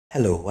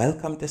Hello,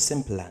 welcome to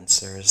Simple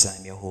Answers.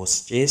 I'm your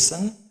host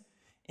Jason.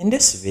 In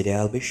this video,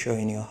 I'll be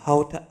showing you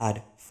how to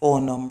add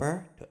phone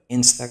number to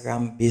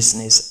Instagram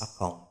business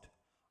account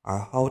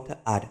or how to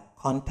add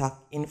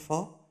contact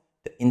info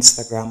to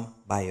Instagram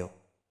bio.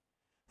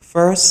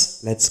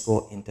 First, let's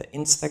go into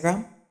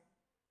Instagram.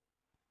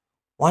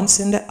 Once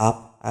in the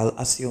app, I'll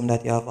assume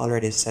that you have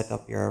already set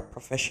up your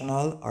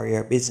professional or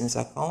your business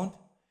account.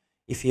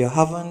 If you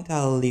haven't,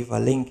 I'll leave a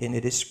link in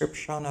the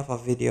description of a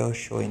video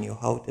showing you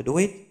how to do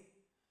it.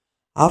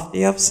 After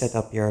you have set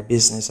up your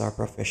business or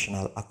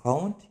professional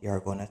account, you're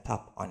going to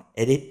tap on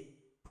Edit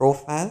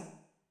Profile.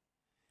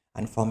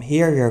 And from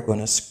here, you're going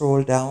to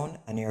scroll down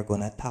and you're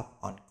going to tap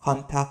on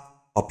Contact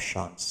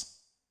Options.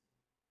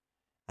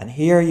 And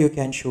here you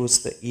can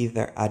choose to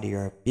either add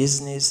your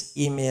business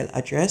email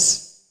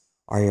address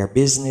or your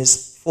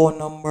business phone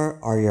number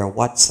or your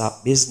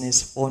WhatsApp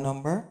business phone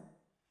number.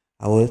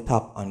 I will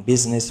tap on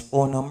business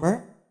phone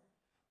number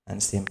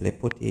and simply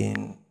put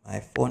in my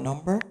phone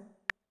number.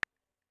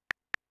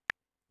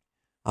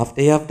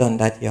 After you have done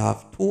that, you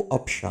have two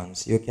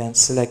options. You can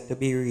select to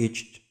be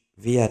reached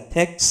via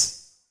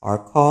text or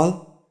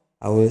call.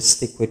 I will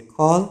stick with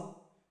call.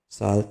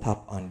 So I'll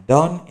tap on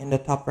done in the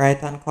top right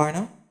hand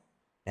corner.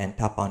 Then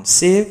tap on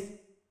save.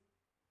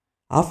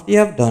 After you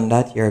have done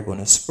that, you're going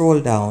to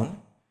scroll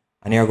down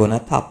and you're going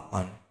to tap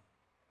on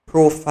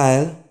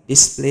profile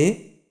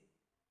display.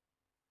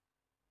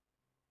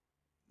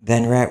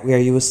 Then right where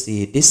you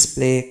see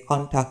display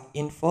contact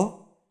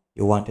info,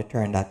 you want to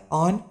turn that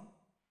on.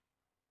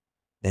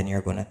 Then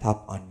you're going to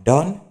tap on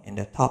done in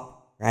the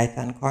top right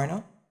hand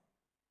corner.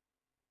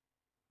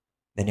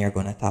 Then you're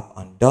going to tap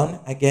on done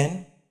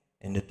again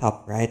in the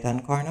top right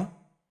hand corner.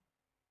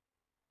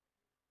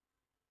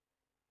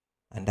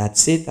 And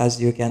that's it.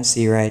 As you can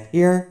see right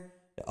here,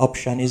 the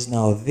option is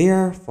now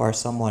there for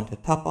someone to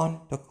tap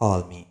on to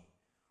call me.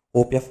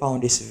 Hope you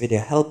found this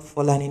video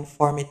helpful and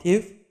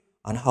informative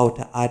on how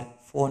to add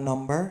phone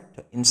number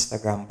to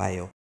Instagram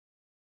bio.